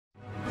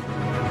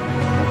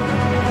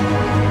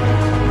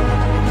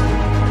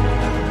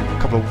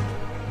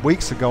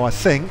weeks ago, I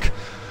think,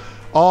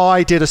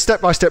 I did a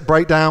step-by-step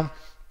breakdown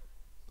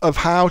of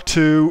how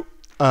to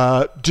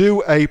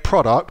do a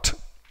product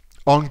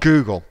on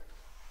Google.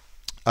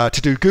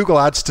 To do Google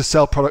ads to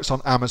sell products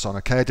on Amazon.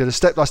 Okay, I did a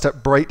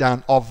step-by-step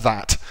breakdown of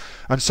that.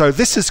 And so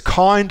this is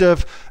kind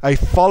of a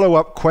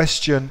follow-up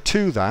question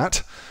to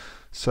that.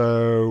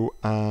 So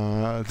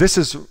this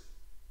is,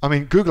 I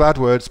mean, Google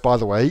AdWords, by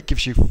the way,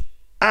 gives you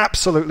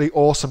absolutely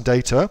awesome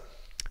data.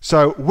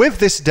 So with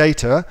this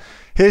data,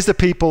 here's the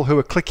people who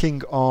are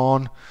clicking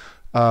on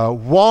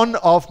one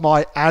of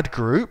my ad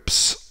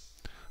groups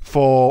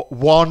for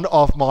one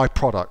of my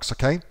products,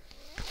 okay?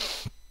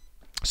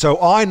 So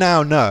I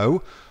now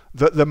know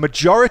that the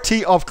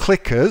majority of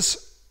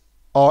clickers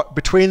are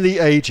between the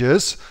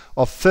ages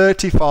of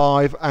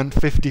 35 and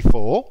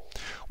 54,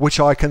 which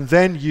I can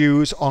then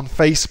use on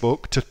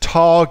Facebook to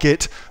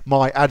target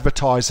my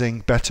advertising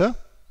better.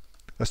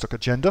 Let's look at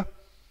gender.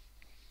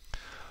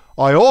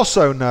 I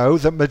also know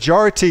that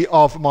majority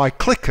of my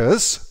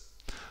clickers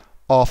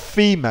are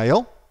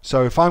female.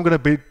 So if I'm going to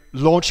be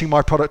launching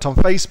my product on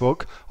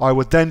Facebook, I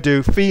would then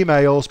do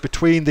females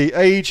between the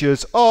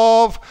ages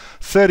of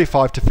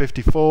 35 to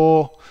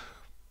 54.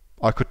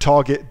 I could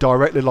target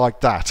directly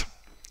like that.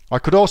 I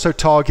could also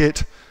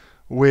target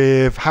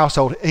with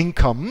household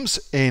incomes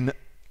in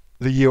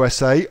the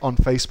USA on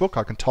Facebook.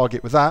 I can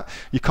target with that.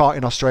 You can't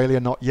in Australia,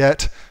 not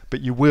yet,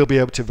 but you will be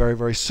able to very,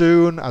 very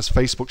soon as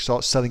Facebook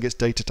starts selling its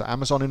data to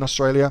Amazon in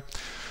Australia,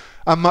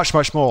 and much,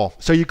 much more.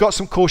 So you've got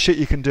some cool shit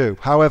you can do.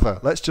 However,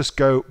 let's just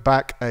go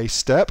back a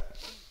step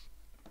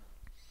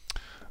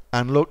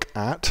and look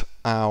at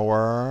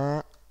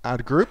our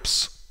ad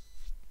groups.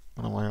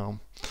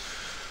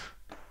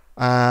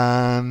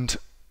 And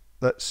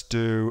let's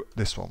do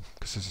this one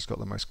because this has got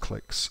the most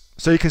clicks.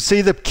 So you can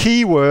see the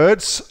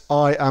keywords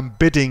I am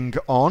bidding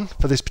on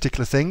for this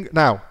particular thing.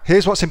 Now,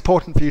 here's what's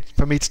important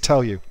for me to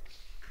tell you.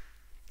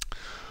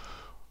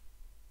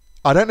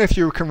 I don't know if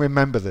you can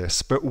remember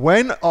this, but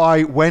when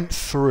I went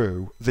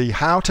through the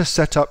how to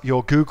set up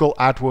your Google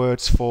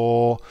AdWords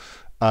for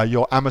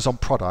your Amazon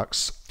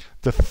products,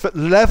 the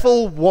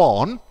level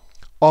 1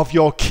 of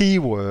your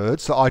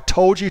keywords that I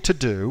told you to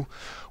do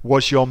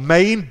was your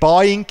main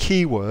buying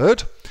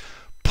keyword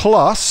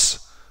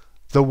plus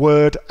the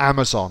word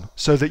Amazon,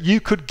 so that you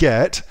could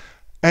get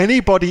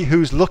anybody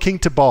who's looking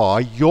to buy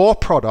your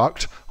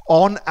product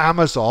on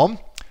Amazon,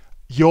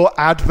 your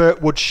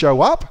advert would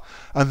show up,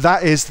 and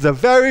that is the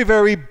very,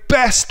 very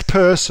best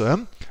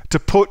person to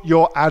put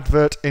your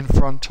advert in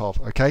front of,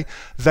 okay?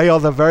 They are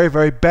the very,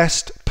 very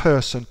best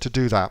person to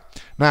do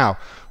that. Now,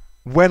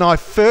 when I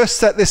first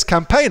set this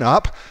campaign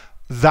up,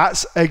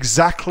 that's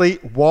exactly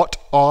what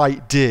I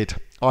did.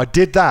 I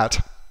did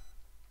that.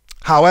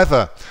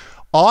 However,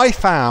 I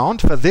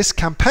found for this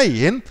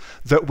campaign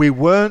that we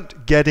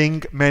weren't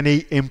getting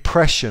many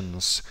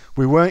impressions.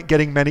 We weren't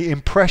getting many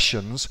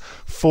impressions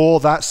for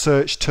that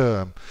search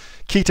term.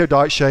 Keto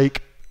diet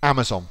shake,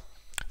 Amazon,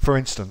 for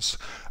instance.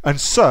 And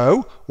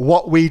so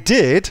what we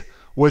did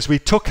was we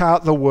took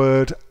out the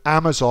word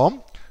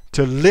Amazon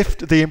to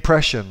lift the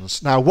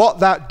impressions. Now what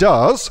that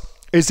does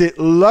is it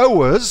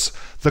lowers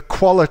the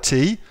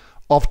quality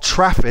of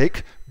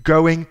traffic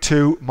going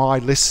to my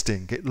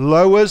listing. It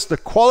lowers the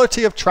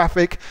quality of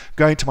traffic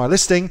going to my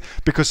listing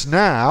because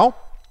now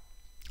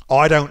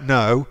I don't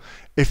know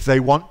if they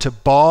want to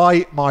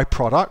buy my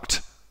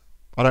product.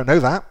 I don't know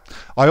that.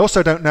 I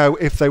also don't know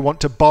if they want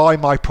to buy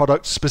my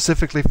product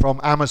specifically from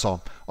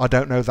Amazon. I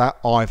don't know that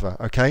either,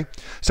 okay?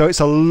 So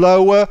it's a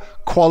lower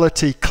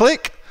quality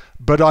click,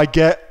 but I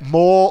get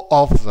more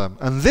of them.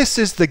 And this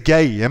is the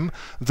game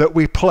that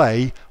we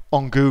play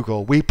on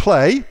Google. We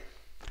play,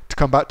 to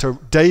come back to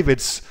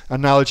David's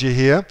analogy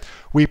here,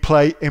 we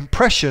play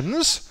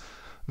impressions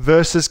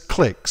versus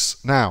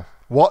clicks. Now,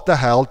 what the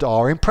hell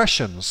are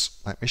impressions?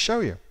 Let me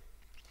show you.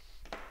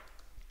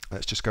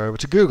 Let's just go over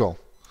to Google.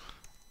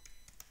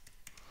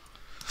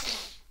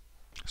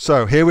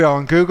 So here we are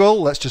on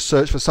Google. Let's just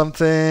search for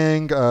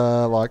something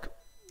like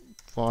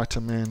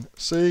vitamin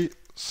C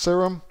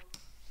serum.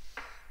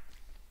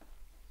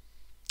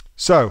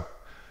 So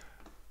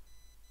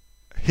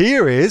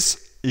here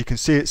is, you can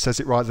see it says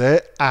it right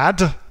there,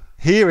 ad.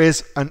 Here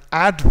is an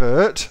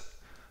advert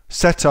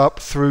set up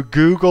through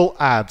Google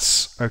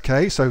Ads.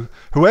 Okay, so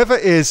whoever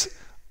is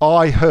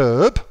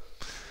iHerb,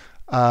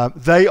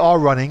 they are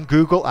running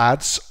Google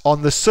Ads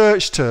on the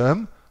search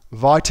term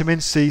vitamin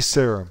C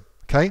serum.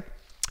 Okay,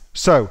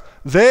 so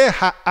their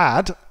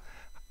ad,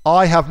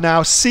 I have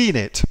now seen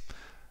it.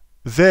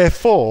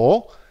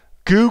 Therefore,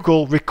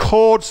 Google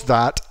records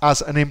that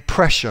as an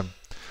impression.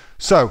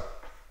 So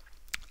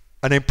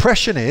an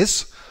impression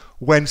is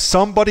when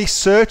somebody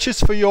searches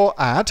for your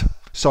ad,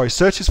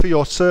 searches for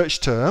your search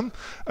term,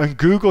 and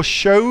Google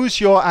shows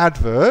your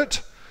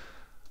advert,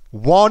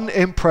 one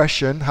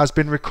impression has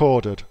been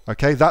recorded.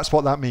 Okay, that's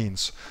what that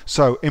means.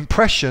 So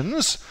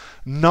impressions,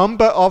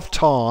 number of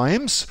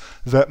times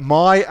that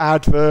my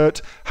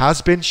advert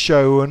has been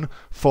shown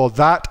for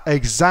that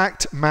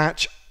exact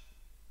match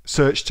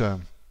search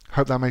term.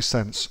 Hope that makes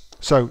sense.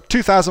 So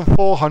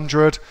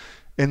 2,400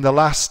 in the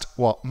last,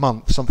 what,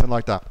 month, something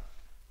like that.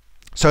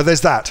 So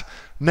there's that.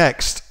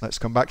 Next, let's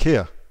come back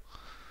here.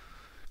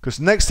 Because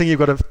the next thing you've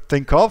got to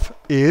think of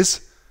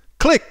is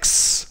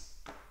clicks.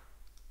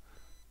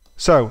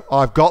 So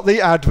I've got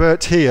the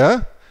advert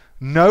here.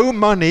 No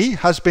money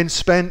has been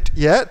spent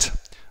yet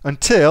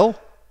until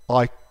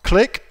I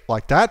click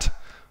like that.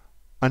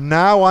 And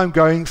now I'm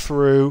going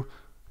through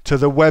to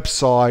the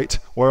website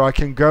where I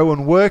can go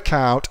and work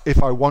out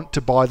if I want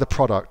to buy the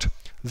product.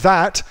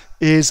 That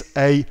is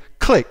a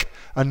click.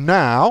 And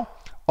now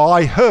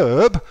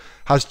iHerb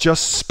has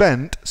just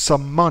spent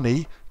some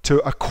money to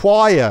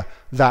acquire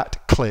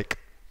that click.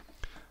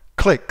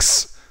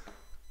 Clicks.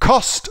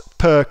 Cost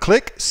per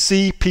click,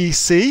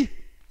 CPC,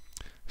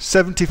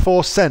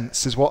 74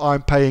 cents is what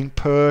I'm paying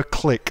per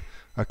click.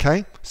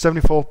 Okay,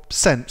 74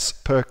 cents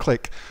per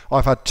click.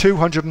 I've had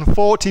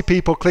 240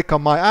 people click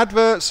on my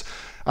adverts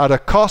at a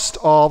cost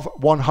of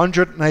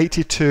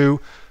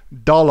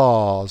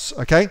 $182.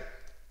 Okay,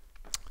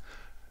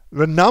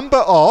 the number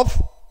of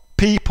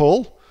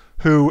people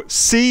who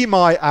see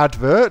my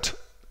advert,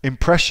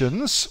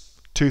 impressions,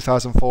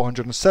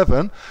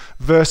 2,407,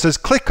 versus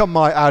click on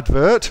my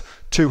advert,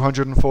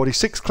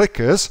 246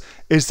 clickers,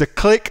 is the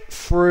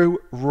click-through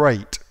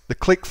rate. The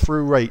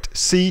click-through rate,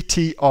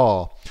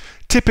 CTR.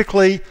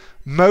 Typically,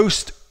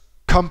 most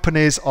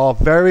companies are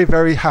very,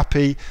 very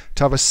happy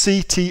to have a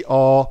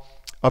CTR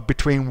of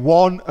between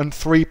 1 and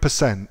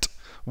 3%.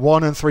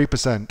 1 and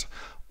 3%.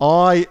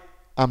 I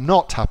am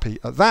not happy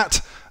at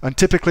that, and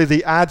typically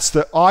the ads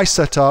that I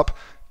set up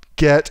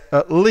get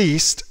at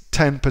least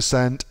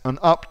 10% and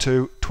up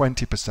to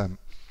 20%,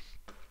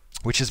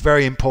 which is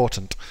very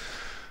important,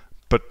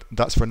 but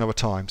that's for another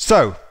time.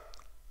 So,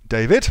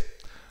 David,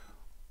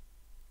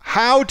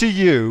 how do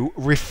you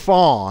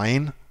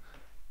refine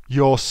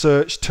your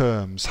search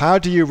terms? How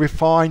do you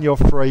refine your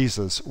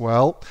phrases?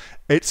 Well,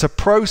 it's a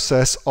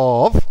process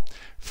of,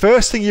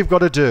 first thing you've got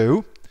to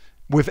do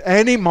with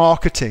any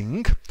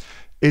marketing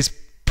is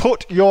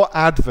put your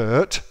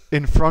advert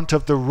in front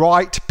of the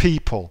right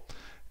people.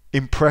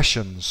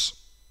 Impressions.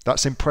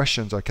 That's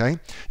impressions, okay?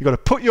 You've got to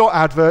put your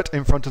advert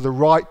in front of the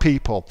right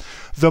people.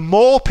 The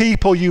more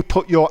people you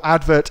put your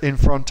advert in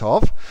front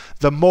of,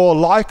 the more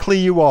likely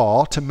you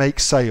are to make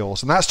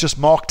sales. And that's just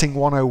marketing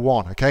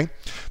 101, okay?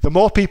 The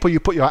more people you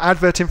put your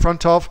advert in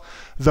front of,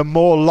 the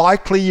more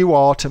likely you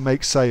are to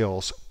make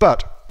sales.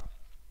 But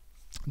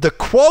the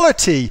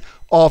quality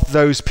of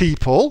those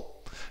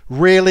people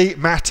really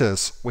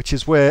matters, which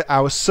is where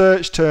our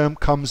search term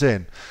comes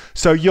in.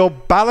 So you're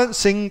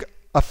balancing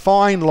a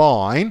fine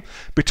line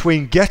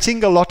between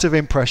getting a lot of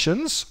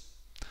impressions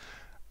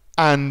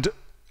and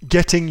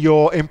getting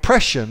your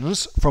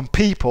impressions from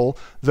people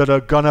that are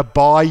going to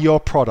buy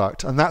your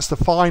product. And that's the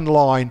fine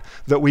line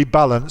that we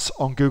balance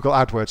on Google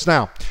AdWords.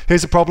 Now,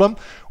 here's the problem.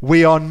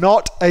 We are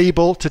not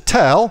able to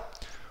tell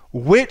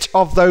which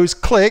of those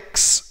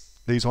clicks,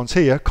 these ones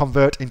here,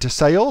 convert into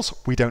sales.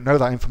 We don't know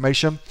that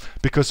information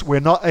because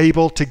we're not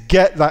able to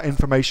get that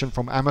information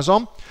from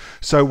Amazon.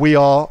 So we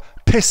are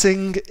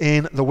pissing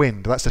in the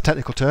wind. That's the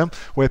technical term.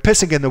 We're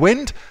pissing in the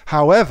wind.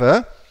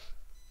 However,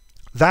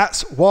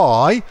 that's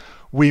why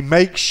we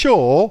make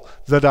sure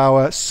that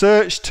our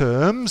search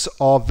terms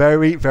are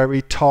very,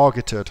 very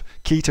targeted.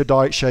 Keto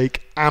Diet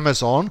Shake,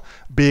 Amazon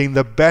being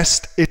the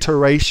best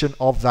iteration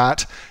of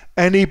that.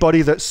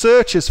 Anybody that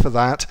searches for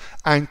that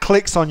and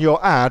clicks on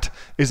your ad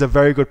is a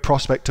very good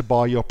prospect to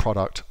buy your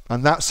product.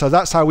 And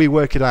that's how we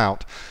work it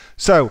out.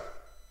 So,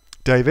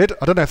 David,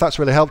 I don't know if that's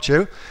really helped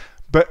you,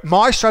 but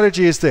my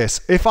strategy is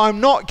this. If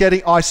I'm not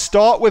getting, I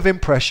start with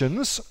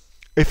impressions.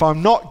 If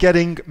I'm not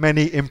getting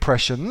many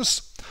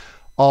impressions,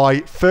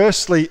 I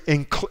firstly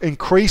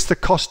increase the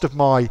cost of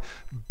my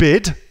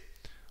bid,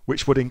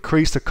 which would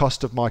increase the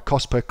cost of my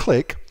cost per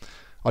click.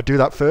 I do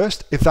that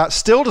first. If that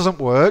still doesn't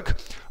work,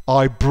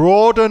 I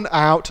broaden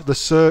out the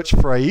search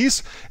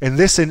phrase. In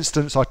this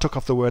instance, I took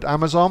off the word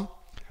Amazon.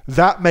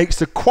 That makes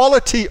the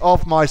quality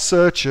of my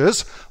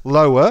searches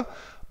lower,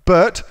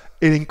 but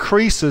it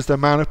increases the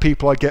amount of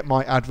people I get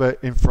my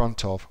advert in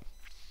front of.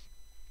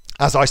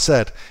 As I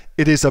said,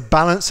 it is a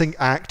balancing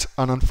act,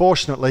 and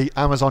unfortunately,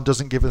 Amazon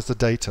doesn't give us the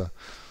data.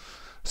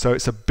 So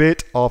it's a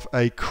bit of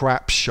a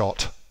crap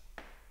shot.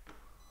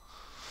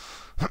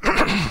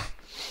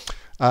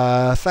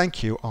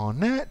 Thank you,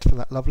 Arnett, for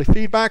that lovely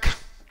feedback.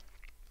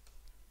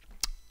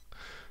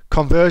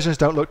 Conversions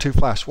don't look too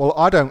flash. Well,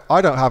 I don't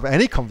have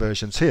any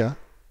conversions here.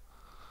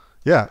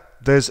 Yeah,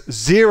 there's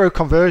 0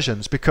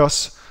 conversions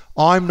because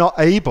I'm not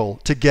able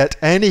to get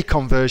any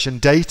conversion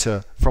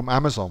data from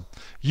Amazon.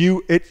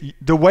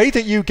 The way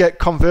that you get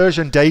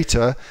conversion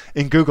data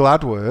in Google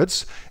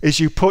AdWords is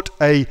you put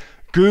a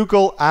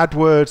Google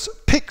AdWords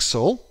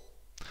pixel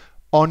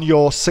on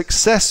your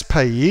success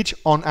page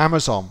on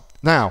Amazon.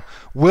 Now,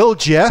 will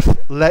Jeff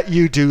let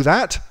you do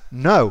that?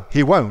 No,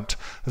 he won't.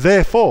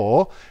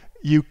 Therefore,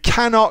 you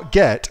cannot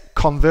get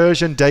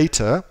conversion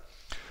data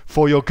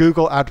for your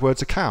Google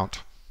AdWords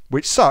account,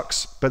 which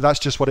sucks, but that's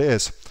just what it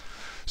is.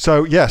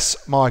 So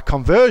yes, my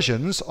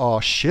conversions are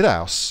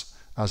shithouse,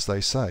 as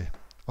they say.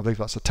 I believe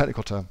that's a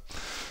technical term.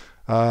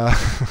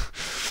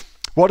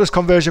 What does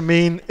conversion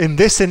mean? In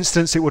this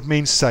instance, it would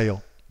mean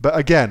sale. But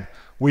again,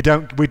 we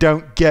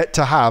don't get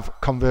to have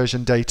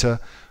conversion data.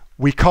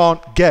 We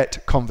can't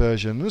get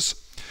conversions.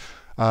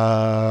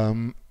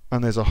 And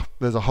there's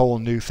a whole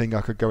new thing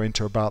I could go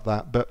into about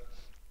that, but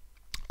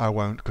I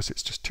won't, because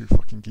it's just too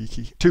fucking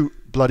geeky. Too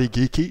bloody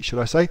geeky, should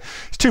I say.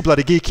 It's too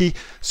bloody geeky,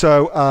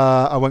 so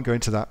I won't go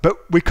into that. But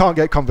we can't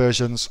get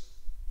conversions.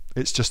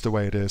 It's just the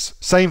way it is.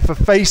 Same for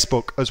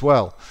Facebook as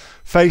well.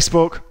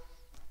 Facebook,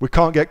 we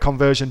can't get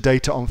conversion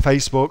data on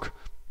Facebook.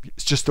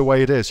 It's just the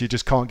way it is. You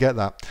just can't get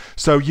that.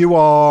 So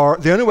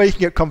the only way you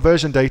can get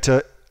conversion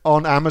data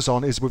on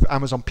Amazon is with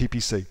Amazon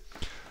PPC.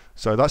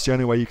 So that's the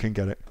only way you can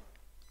get it.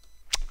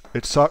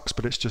 It sucks,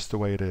 but it's just the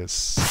way it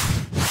is.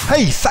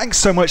 Hey, thanks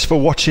so much for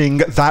watching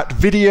that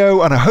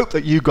video, and I hope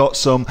that you got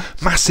some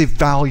massive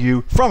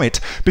value from it.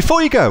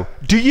 Before you go,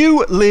 do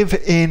you live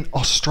in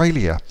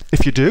Australia?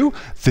 If you do,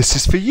 this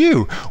is for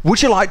you.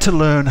 Would you like to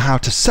learn how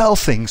to sell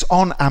things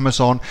on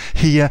Amazon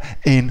here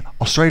in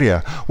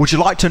Australia? Would you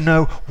like to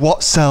know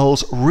what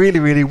sells really,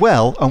 really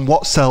well and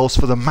what sells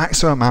for the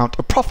maximum amount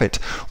of profit?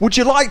 Would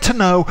you like to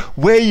know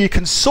where you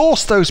can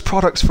source those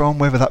products from,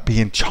 whether that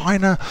be in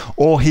China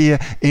or here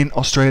in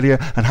Australia,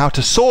 and how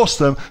to source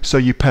them so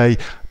you pay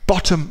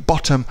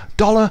bottom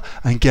dollar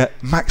and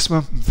get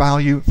maximum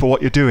value for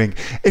what you're doing?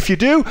 If you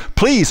do,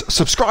 please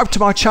subscribe to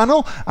my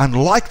channel and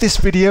like this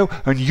video,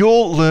 and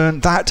you'll learn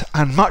that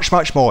and much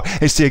more.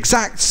 It's the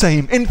exact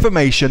same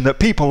information that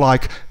people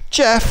like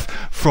Jeff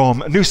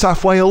from New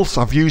South Wales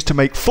I've used to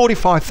make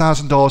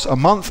 $45,000 a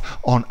month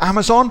on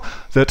Amazon,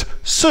 that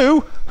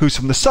Sue, who's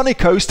from the sunny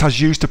coast,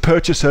 has used to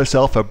purchase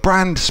herself a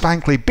brand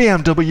spankly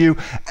BMW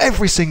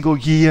every single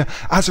year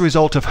as a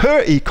result of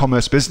her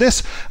e-commerce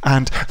business,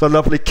 and the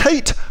lovely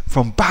Kate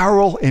from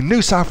Bowral in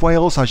New South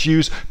Wales has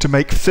used to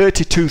make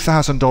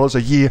 $32,000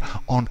 a year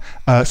on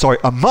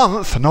a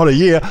month, not a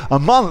year, a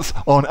month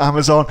on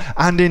Amazon,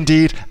 and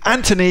indeed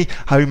Anthony,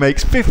 who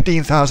makes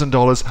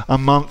 $15,000 a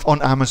month on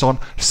Amazon,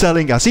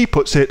 selling, as he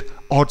puts it,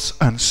 odds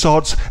and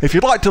sods. If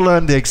you'd like to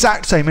learn the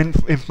exact same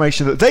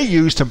information that they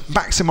use to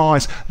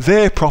maximize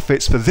their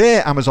profits for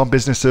their Amazon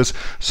businesses,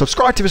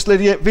 subscribe to this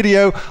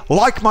video,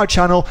 like my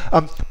channel,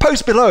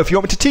 post below if you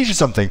want me to teach you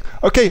something.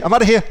 Okay, I'm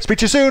out of here. Speak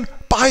to you soon.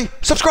 Bye.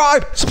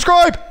 Subscribe.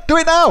 Do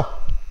it now.